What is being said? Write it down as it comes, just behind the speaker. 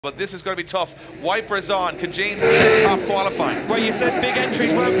But this is going to be tough. Wipers on. Can James Deane top qualifying? Well, you said big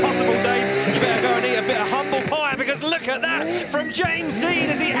entries weren't possible, Dave. You better go and eat a bit of humble pie, because look at that from James Deane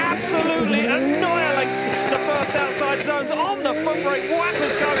as he absolutely annihilates the first outside zones on the foot brake.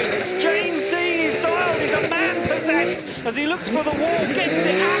 Wipers going. James Deane is dialed. He's a man possessed as he looks for the wall, gets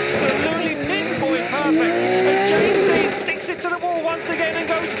it absolutely pinpoint perfect. And James Deane sticks it to the wall once again and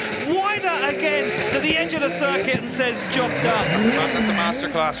goes wider again to the edge of the circuit and says, job done. That's a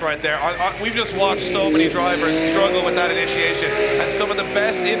masterclass right there. We've just watched so many drivers struggle with that initiation, and some of the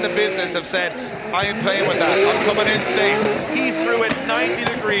best in the business have said, I ain't playing with that, I'm coming in safe. He threw it 90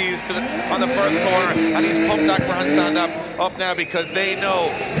 degrees on the first corner, and he's pumped that grandstand up now because they know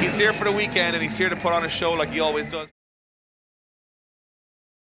he's here for the weekend and he's here to put on a show like he always does.